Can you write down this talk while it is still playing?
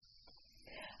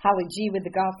Holly G with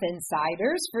the Golf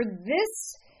Insiders for this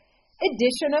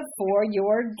edition of For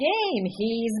Your Game.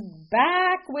 He's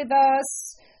back with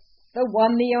us, the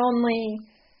one, the only,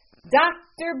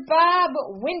 Dr. Bob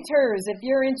Winters. If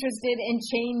you're interested in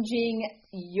changing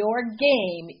your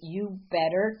game, you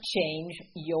better change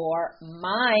your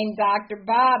mind. Dr.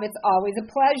 Bob, it's always a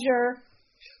pleasure.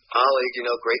 Holly,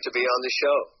 great to be on the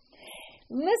show.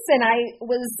 Listen,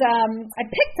 I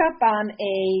picked up on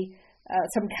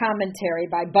some commentary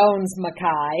by Bones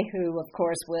Mackay, who, of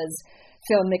course, was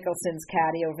Phil Mickelson's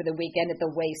caddy over the weekend at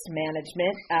the Waste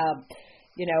Management.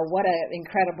 What an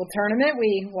incredible tournament.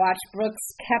 We watched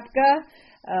Brooks Koepka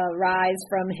rise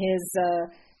from his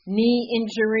knee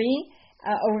injury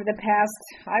over the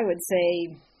past, I would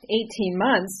say, 18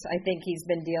 months. I think he's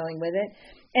been dealing with it.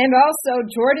 And also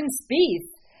Jordan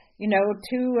Spieth,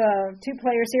 two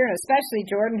players here, and especially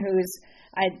Jordan, who's,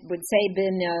 I would say,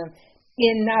 been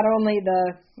in not only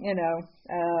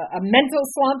a mental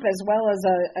slump as well as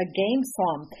a game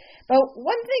slump. But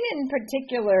one thing in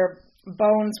particular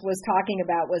Bones was talking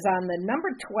about was on the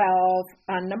number 12,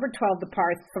 the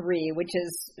par 3, which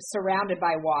is surrounded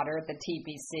by water at the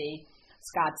TPC,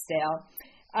 Scottsdale.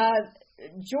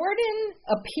 Jordan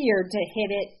appeared to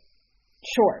hit it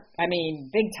short. I mean,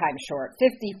 big time short,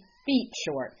 50 feet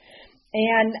short.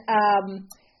 And,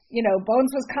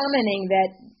 Bones was commenting that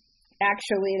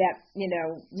actually that,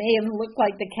 may have looked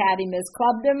like the caddy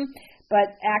misclubbed him,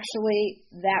 but actually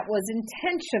that was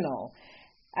intentional.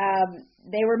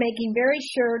 They were making very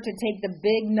sure to take the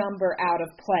big number out of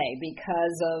play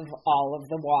because of all of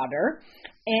the water.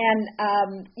 And,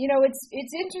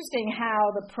 it's interesting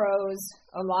how the pros,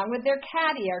 along with their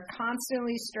caddy, are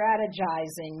constantly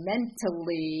strategizing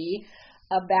mentally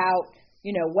about,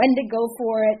 when to go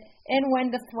for it and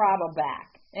when to throttle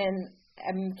back. And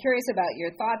I'm curious about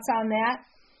your thoughts on that,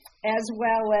 as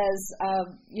well as,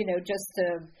 just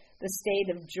the state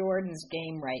of Jordan's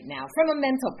game right now from a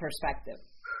mental perspective.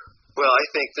 Well, I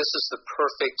think this is the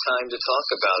perfect time to talk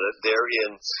about it. They're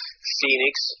in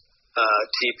Phoenix,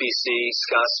 TPC,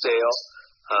 Scottsdale.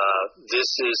 This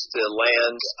is the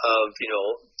land of,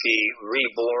 the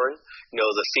reborn.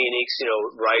 The Phoenix,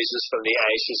 rises from the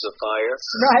ashes of fire.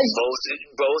 Right.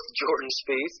 Both Jordan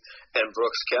Spieth and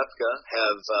Brooks Koepka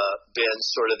have been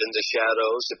sort of in the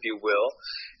shadows, if you will.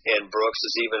 And Brooks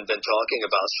has even been talking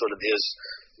about sort of his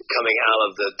coming out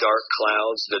of the dark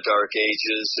clouds, the dark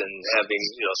ages, and having,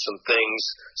 some things,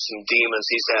 some demons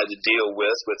he's had to deal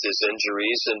with his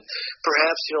injuries. And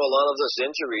perhaps, a lot of those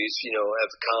injuries,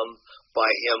 have come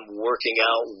by him working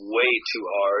out way too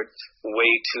hard,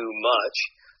 way too much.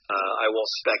 I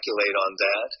won't speculate on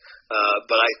that.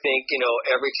 But I think,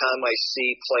 every time I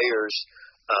see players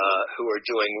who are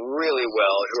doing really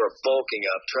well, who are bulking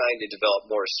up, trying to develop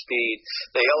more speed,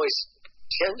 they always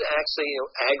tend to actually,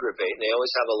 aggravate. And they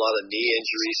always have a lot of knee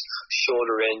injuries,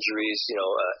 shoulder injuries,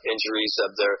 injuries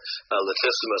of their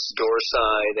latissimus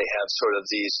dorsi. They have sort of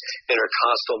these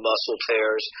intercostal muscle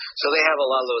tears. So they have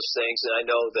a lot of those things. And I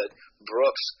know that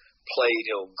Brooks played,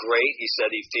 great. He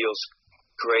said he feels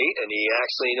great, and he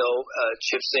actually,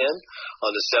 chips in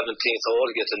on the 17th hole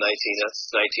to get to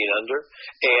 19 under,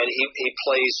 and he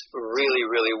plays really,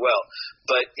 really well.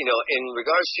 But, in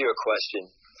regards to your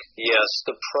question, yes,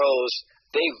 the pros,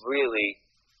 they really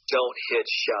don't hit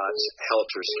shots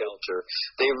helter-skelter.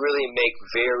 They really make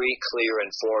very clear,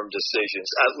 informed decisions,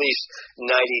 at least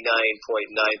 99.9%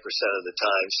 of the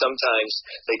time. Sometimes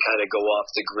they kind of go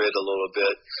off the grid a little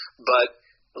bit. But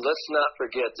let's not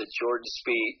forget that Jordan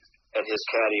Spieth and his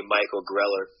caddy, Michael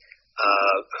Greller,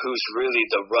 who's really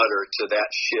the rudder to that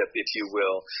ship, if you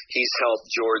will. He's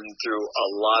helped Jordan through a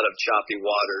lot of choppy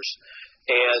waters.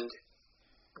 And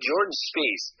Jordan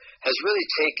Spieth has really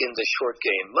taken the short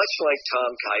game, much like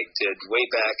Tom Kite did way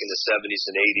back in the 70s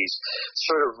and 80s,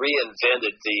 sort of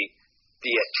reinvented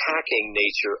the attacking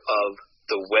nature of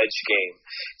the wedge game.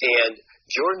 And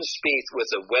Jordan Spieth with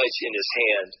a wedge in his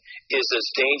hand is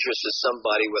as dangerous as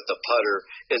somebody with a putter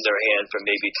in their hand from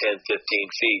maybe 10, 15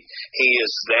 feet. He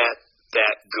is that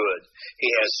good.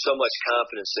 He has so much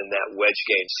confidence in that wedge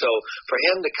game. So for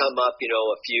him to come up,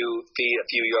 a few feet, a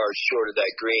few yards short of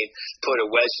that green, put a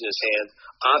wedge in his hand,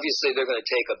 obviously they're going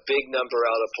to take a big number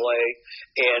out of play.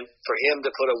 And for him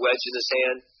to put a wedge in his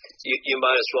hand, you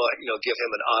might as well, give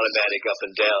him an automatic up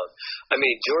and down. I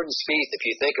mean, Jordan Spieth, if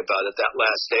you think about it, that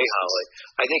last day, Holly,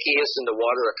 I think he hits in the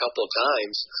water a couple of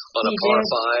times on a par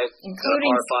 5,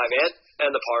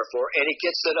 and the par 4, and he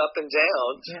gets it up and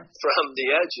down from the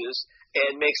edges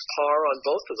and makes par on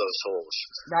both of those holes.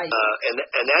 Right.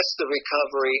 And that's the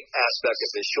recovery aspect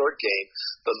of the short game.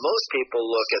 But most people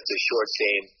look at the short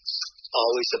game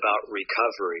always about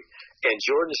recovery. And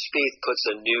Jordan Spieth puts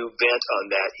a new bent on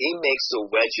that. He makes the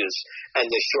wedges and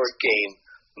the short game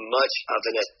much of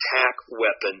an attack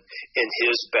weapon in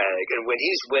his bag. And when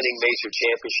he's winning major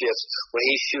championships, when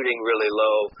he's shooting really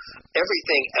low,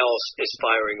 everything else is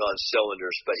firing on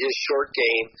cylinders. But his short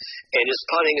game and his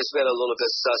putting has been a little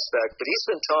bit suspect. But he's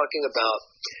been talking about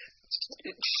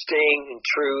staying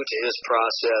true to his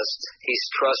process. He's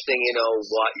trusting,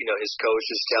 what, his coach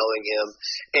is telling him.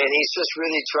 And he's just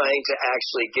really trying to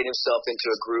actually get himself into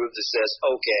a groove that says,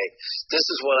 okay, this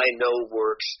is what I know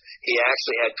works. He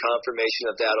actually had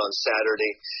confirmation of that on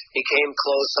Saturday. He came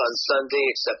close on Sunday,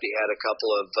 except he had a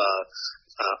couple of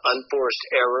unforced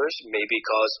errors, maybe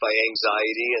caused by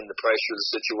anxiety and the pressure of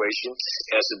the situation.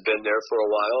 Hasn't been there for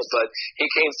a while, but he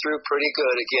came through pretty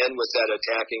good again with that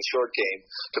attacking short game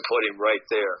to put him right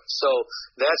there. So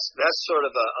that's sort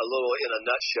of a little in a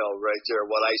nutshell right there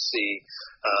what I see,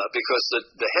 because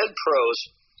the head pros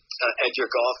at your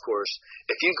golf course,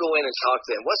 if you go in and talk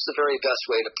to them, what's the very best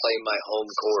way to play my home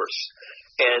course?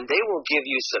 And they will give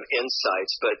you some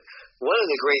insights, but one of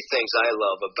the great things I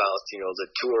love about, the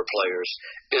tour players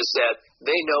is that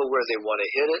they know where they want to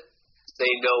hit it,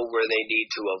 they know where they need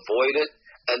to avoid it,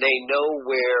 and they know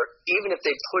where, even if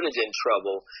they put it in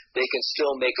trouble, they can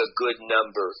still make a good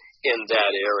number in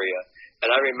that area. And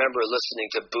I remember listening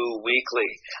to Boo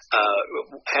Weekley,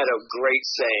 had a great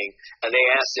saying, and they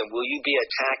asked him, will you be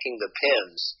attacking the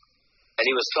pins? And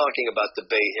he was talking about the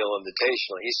Bay Hill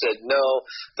Invitational. He said, no,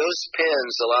 those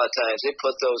pins, a lot of times, they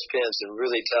put those pins in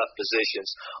really tough positions.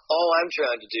 All I'm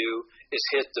trying to do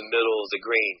is hit the middle of the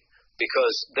green,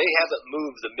 because they haven't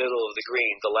moved the middle of the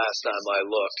green the last time I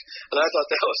looked. And I thought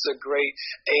that was a great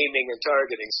aiming and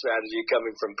targeting strategy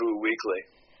coming from Boo Weekley.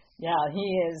 Yeah, he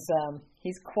is.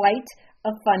 He's quite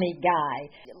a funny guy.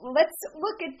 Let's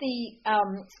look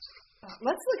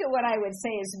at what I would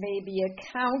say is maybe a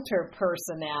counter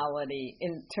personality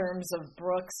in terms of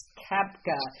Brooks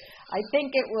Koepka. I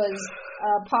think it was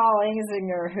Paul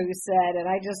Azinger who said, and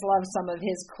I just love some of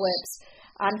his clips,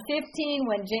 on 15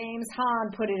 when James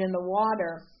Hahn put it in the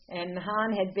water, and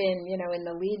Hahn had been, in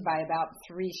the lead by about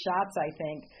 3 shots, I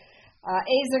think.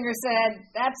 Azinger said,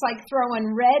 that's like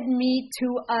throwing red meat to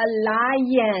a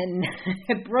lion.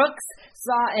 Brooks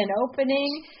saw an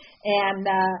opening, and,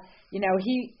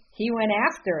 he went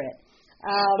after it.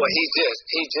 Well,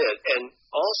 he did. And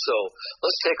also,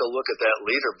 let's take a look at that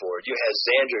leaderboard. You had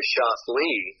Xander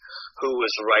Schauffele, who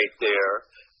was right there.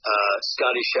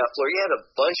 Scotty Scheffler, you had a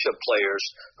bunch of players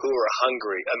who were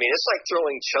hungry. I mean, it's like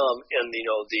throwing chum in, the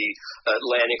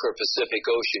Atlantic or Pacific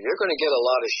Ocean. You're going to get a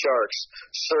lot of sharks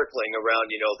circling around,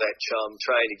 that chum,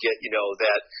 trying to get,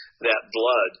 that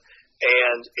blood.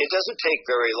 And it doesn't take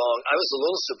very long. I was a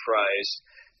little surprised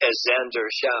as Xander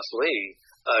Schauffele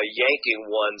yanking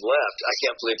one left. I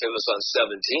can't believe it was on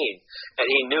 17. And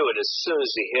he knew it as soon as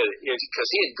he hit it, because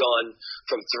he had gone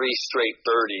from 3 straight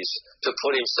birdies to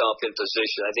put himself in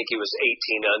position. I think he was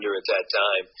 18 under at that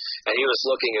time. And he was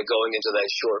looking at going into that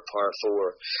short par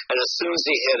 4. And as soon as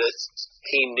he hit it,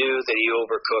 he knew that he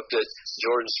overcooked it.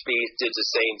 Jordan Spieth did the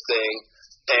same thing.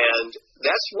 And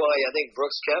that's why I think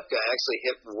Brooks Koepka actually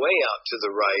hit way out to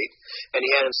the right. And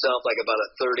he had himself like about a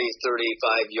 30,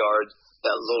 35 yard,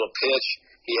 that little pitch.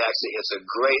 He actually hits a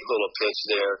great little pitch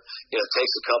there.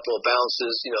 Takes a couple of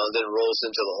bounces, and then rolls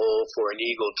into the hole for an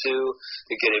eagle 2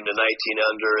 to get him to 19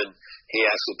 under. And he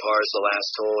actually pars the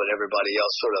last hole, and everybody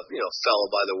else sort of, fell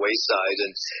by the wayside.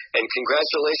 And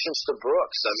congratulations to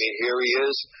Brooks. I mean, here he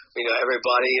is.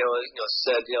 Everybody,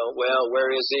 said, well, where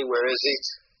is he? Where is he?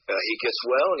 He gets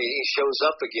well, and he shows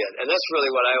up again. And that's really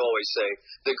what I always say.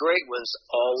 The great ones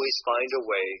always find a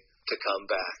way to come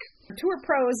back. Tour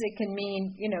pros, it can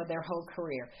mean, their whole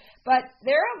career. But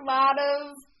there are a lot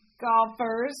of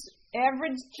golfers,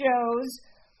 average Joes,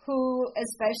 who,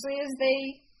 especially as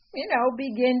they,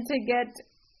 begin to get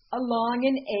along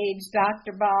in age,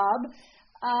 Dr. Bob,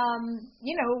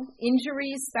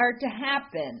 injuries start to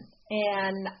happen.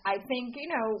 And I think,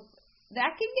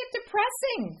 that can get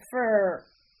depressing for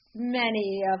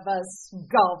many of us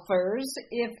golfers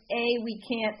if, A, we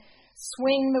can't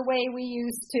swing the way we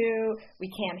used to, we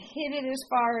can't hit it as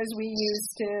far as we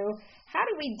used to. How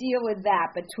do we deal with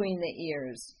that between the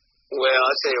ears? Well,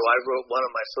 I'll tell you, I wrote one of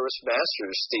my first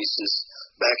master's thesis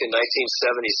back in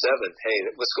 1977. Hey,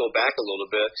 let's go back a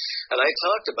little bit. And I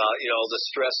talked about, the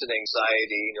stress and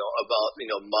anxiety, about,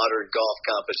 modern golf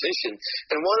competition.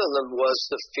 And one of them was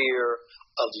the fear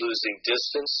of losing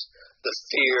distance, the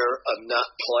fear of not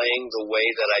playing the way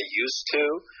that I used to.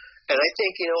 And I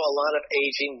think, a lot of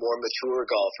aging, more mature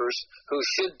golfers who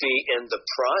should be in the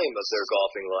prime of their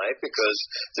golfing life because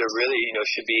they're really,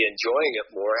 should be enjoying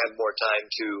it more, have more time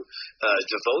to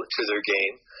devote to their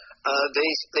game.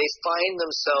 they find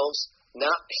themselves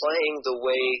not playing the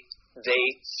way they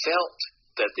felt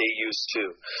that they used to.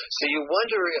 So you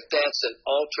wonder if that's an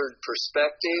altered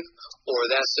perspective or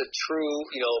that's a true,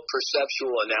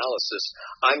 perceptual analysis.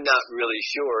 I'm not really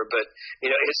sure, but,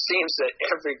 it seems that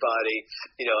everybody,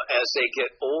 as they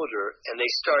get older and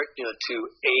they start, to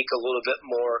ache a little bit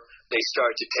more, they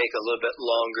start to take a little bit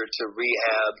longer to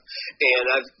rehab. And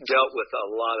I've dealt with a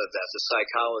lot of that, the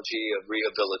psychology of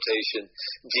rehabilitation,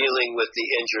 dealing with the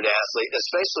injured athlete,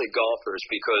 especially golfers,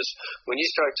 because when you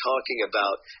start talking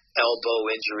about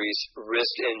elbow injuries,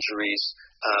 wrist injuries,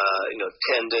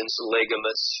 tendons,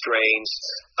 ligaments, strains,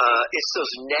 it's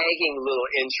those nagging little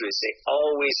injuries. They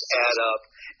always add up,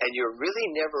 and you're really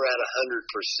never at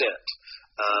 100%.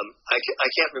 I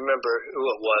can't remember who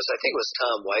it was. I think it was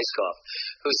Tom Weiskopf,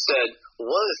 who said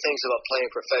one of the things about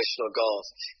playing professional golf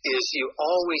is you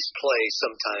always play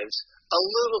sometimes a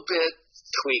little bit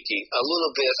tweaky, a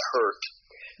little bit hurt.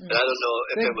 And I don't know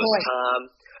if it was Tom.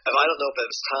 I don't know if it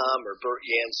was Tom or Bert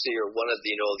Yancey or one of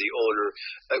the older,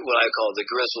 what I call the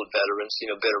grizzled veterans,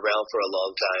 been around for a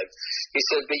long time. He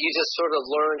said, but you just sort of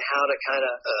learn how to kind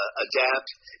of adapt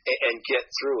and get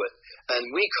through it.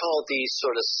 And we call these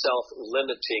sort of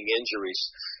self-limiting injuries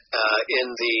in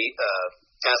the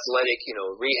athletic,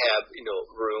 rehab,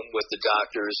 room with the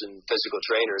doctors and physical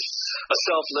trainers. A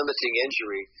self-limiting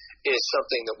injury is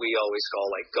something that we always call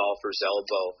like golfer's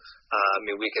elbow.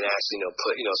 We can actually,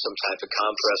 put, some type of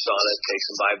compress on it, take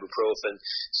some ibuprofen,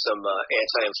 some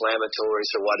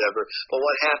anti-inflammatories or whatever. But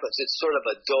what happens, it's sort of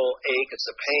a dull ache, it's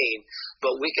a pain,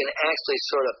 but we can actually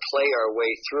sort of play our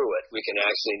way through it. We can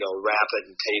actually, wrap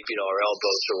it and tape, our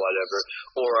elbows or whatever,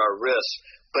 or our wrists.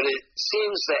 But it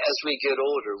seems that as we get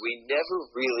older, we never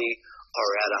really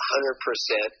are at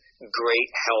 100% great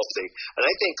healthy. And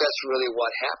I think that's really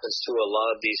what happens to a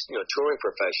lot of these, touring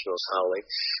professionals, Holly,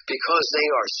 because they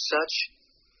are such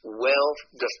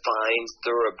well-defined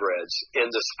thoroughbreds in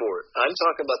the sport. I'm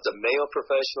talking about the male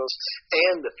professionals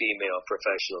and the female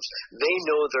professionals. They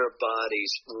know their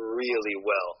bodies really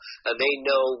well, and they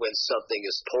know when something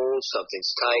is pulled,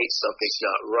 something's tight, something's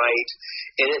not right,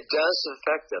 and it does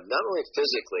affect them, not only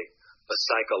physically, but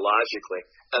psychologically,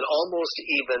 and almost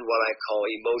even what I call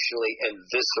emotionally and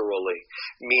viscerally,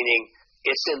 meaning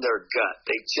it's in their gut.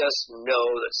 They just know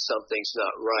that something's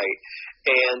not right.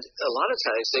 And a lot of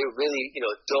times they really,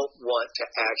 don't want to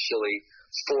actually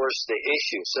force the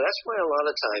issue. So that's why a lot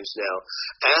of times now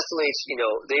athletes,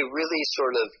 they really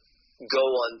sort of go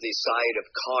on the side of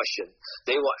caution.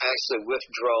 They will actually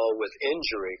withdraw with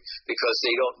injury because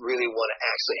they don't really want to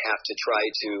actually have to try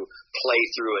to play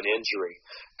through an injury.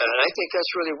 And I think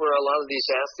that's really where a lot of these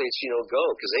athletes, go,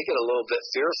 because they get a little bit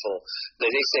fearful.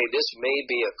 They say this may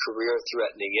be a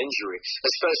career-threatening injury,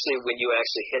 especially when you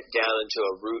actually hit down into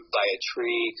a root by a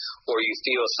tree or you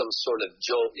feel some sort of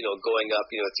jolt, going up,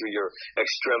 through your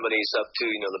extremities up to,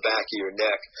 the back of your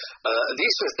neck.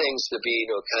 These are things to be,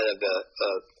 kind of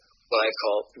what I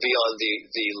call be on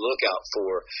the lookout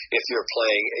for if you're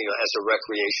playing, as a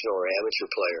recreational or amateur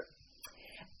player.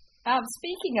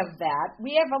 Speaking of that,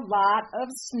 we have a lot of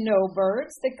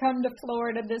snowbirds that come to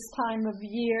Florida this time of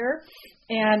year,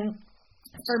 and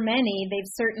for many,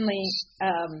 they've certainly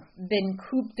been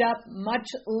cooped up much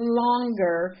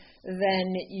longer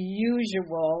than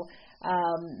usual,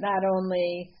 not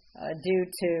only due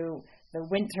to the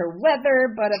winter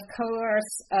weather, but of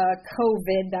course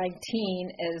COVID-19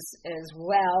 as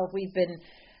well. We've been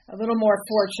a little more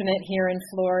fortunate here in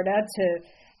Florida to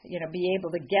be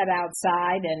able to get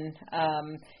outside and,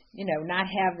 not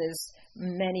have as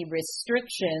many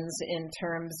restrictions in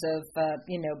terms of,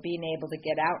 being able to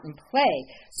get out and play.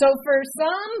 So for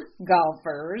some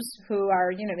golfers who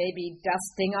are, maybe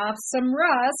dusting off some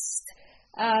rust,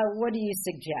 what do you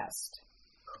suggest?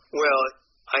 Well,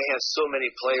 I have so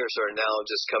many players who are now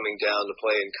just coming down to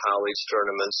play in college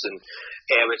tournaments and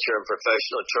amateur and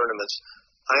professional tournaments.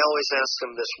 I always ask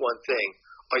them this one thing.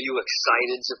 Are you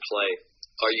excited to play?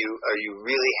 Are you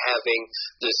really having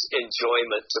this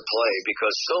enjoyment to play?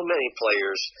 Because so many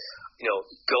players,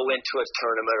 go into a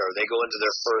tournament or they go into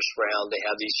their first round. They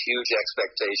have these huge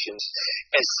expectations.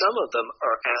 And some of them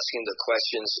are asking the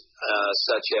questions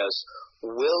such as,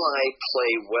 will I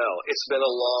play well? It's been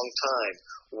a long time.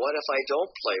 What if I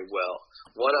don't play well?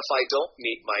 What if I don't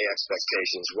meet my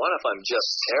expectations? What if I'm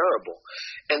just terrible?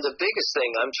 And the biggest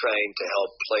thing I'm trying to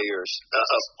help players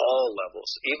of all levels,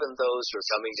 even those who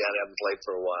are coming down and haven't played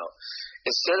for a while,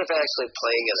 instead of actually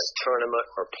playing in a tournament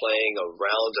or playing a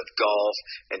round of golf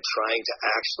and trying to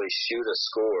actually shoot a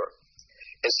score,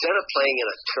 instead of playing in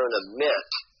a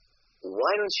tournament,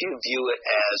 why don't you view it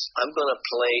as I'm going to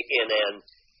play in an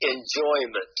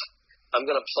enjoyment I'm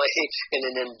going to play in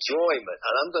an enjoyment,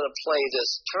 and I'm going to play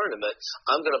this tournament.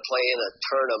 I'm going to play in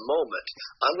a moment.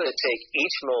 I'm going to take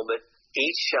each moment,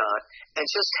 each shot, and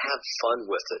just have fun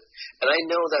with it. And I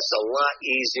know that's a lot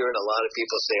easier, and a lot of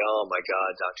people say, oh, my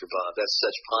God, Dr. Bob, that's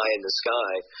such pie in the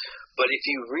sky. But if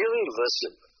you really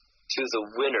listen to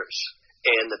the winners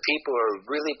and the people who are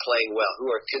really playing well, who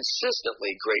are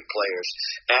consistently great players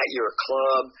at your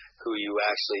club, who you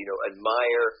actually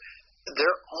admire,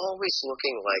 they're always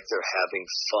looking like they're having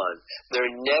fun.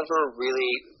 They're never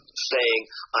really saying,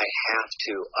 I have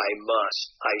to, I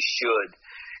must, I should.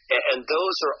 And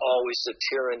those are always the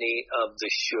tyranny of the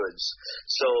shoulds.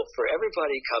 So for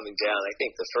everybody coming down, I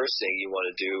think the first thing you want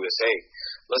to do is, hey,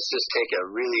 let's just take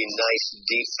a really nice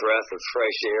deep breath of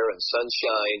fresh air and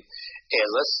sunshine, and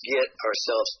let's get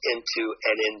ourselves into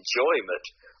an enjoyment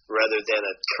rather than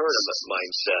a tournament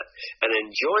mindset. An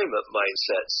enjoyment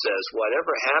mindset says,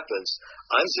 whatever happens,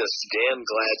 I'm just damn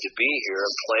glad to be here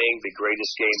and playing the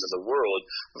greatest game in the world,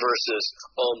 versus,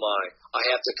 oh my, I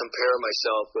have to compare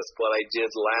myself with what I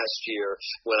did last year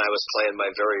when I was playing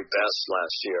my very best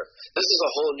last year. This is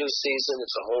a whole new season.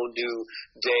 It's a whole new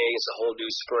day. It's a whole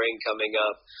new spring coming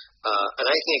up. And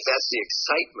I think that's the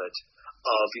excitement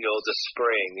of, the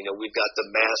spring. We've got the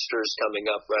Masters coming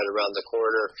up right around the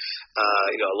corner.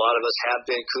 A lot of us have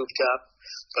been cooped up.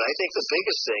 But I think the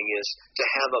biggest thing is to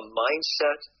have a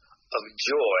mindset of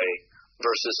joy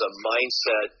versus a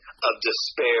mindset of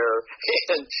despair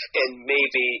and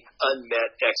maybe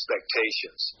unmet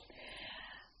expectations.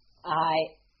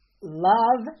 I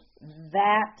love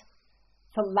that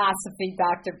philosophy,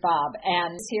 Dr. Bob.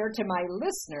 And here to my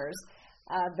listeners,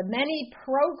 the many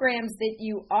programs that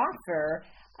you offer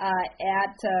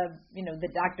at, the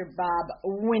Dr. Bob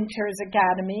Winters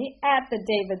Academy, at the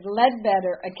David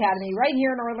Ledbetter Academy right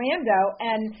here in Orlando.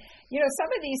 And,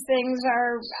 some of these things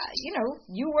are,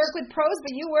 you work with pros,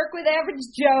 but you work with average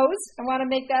Joes. I want to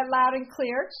make that loud and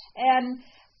clear. And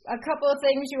a couple of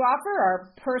things you offer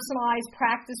are personalized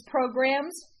practice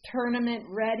programs, tournament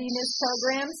readiness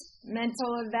programs,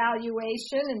 mental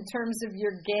evaluation in terms of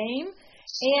your game.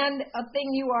 And a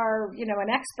thing you are,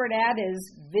 an expert at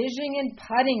is vision and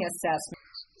putting assessment.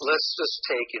 Let's just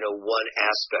take, one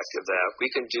aspect of that.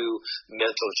 We can do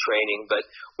mental training, but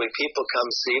when people come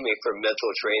see me for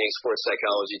mental training, sports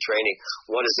psychology training,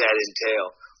 what does that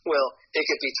entail? Well, it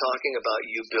could be talking about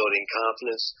you building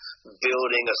confidence,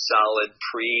 building a solid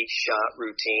pre-shot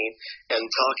routine, and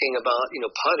talking about,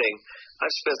 putting.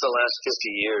 I've spent the last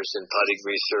 50 years in putting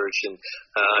research, and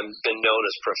I've been known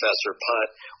as Professor Putt.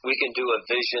 We can do a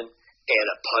vision and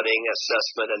a putting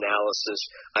assessment analysis.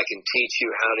 I can teach you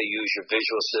how to use your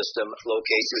visual system,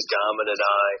 locate your dominant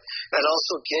eye, and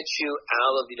also get you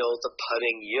out of, the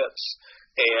putting yips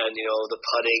and, the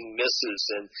putting misses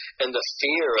and the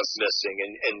fear of missing,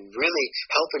 and really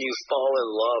helping you fall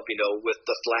in love, with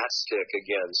the flat stick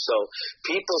again. So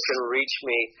people can reach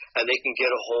me, and they can get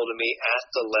a hold of me at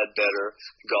the Ledbetter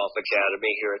Golf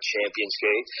Academy here at Champions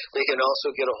Gate. They can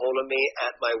also get a hold of me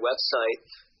at my website,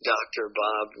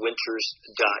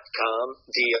 drbobwinters.com,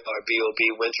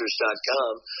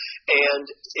 drbobwinters.com. And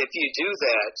if you do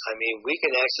that, we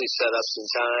can actually set up some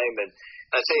time. And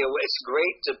I tell you, it's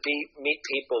great to meet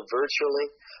people virtually,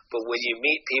 but when you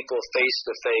meet people face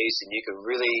to face and you can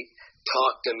really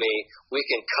talk to me, we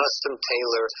can custom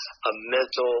tailor a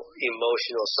mental,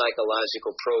 emotional,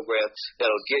 psychological program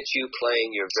that'll get you playing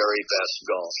your very best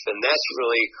golf. And that's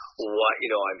really what,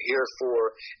 I'm here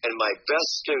for. And my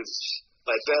best students,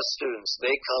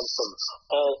 they come from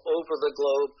all over the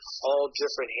globe, all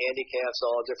different handicaps,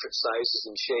 all different sizes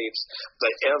and shapes,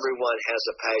 but everyone has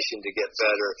a passion to get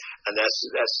better, and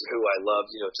that's who I love,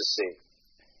 to see.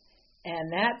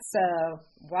 And that's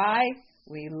why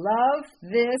we love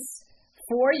this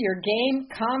For Your Game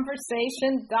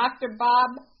conversation. Dr.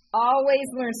 Bob, always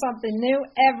learn something new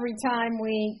every time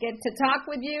we get to talk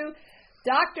with you.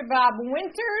 Dr. Bob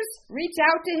Winters, reach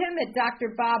out to him at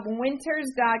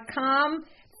drbobwinters.com.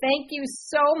 Thank you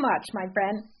so much, my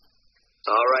friend.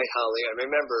 All right, Holly. And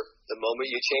remember, the moment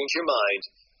you change your mind,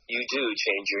 you do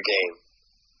change your game.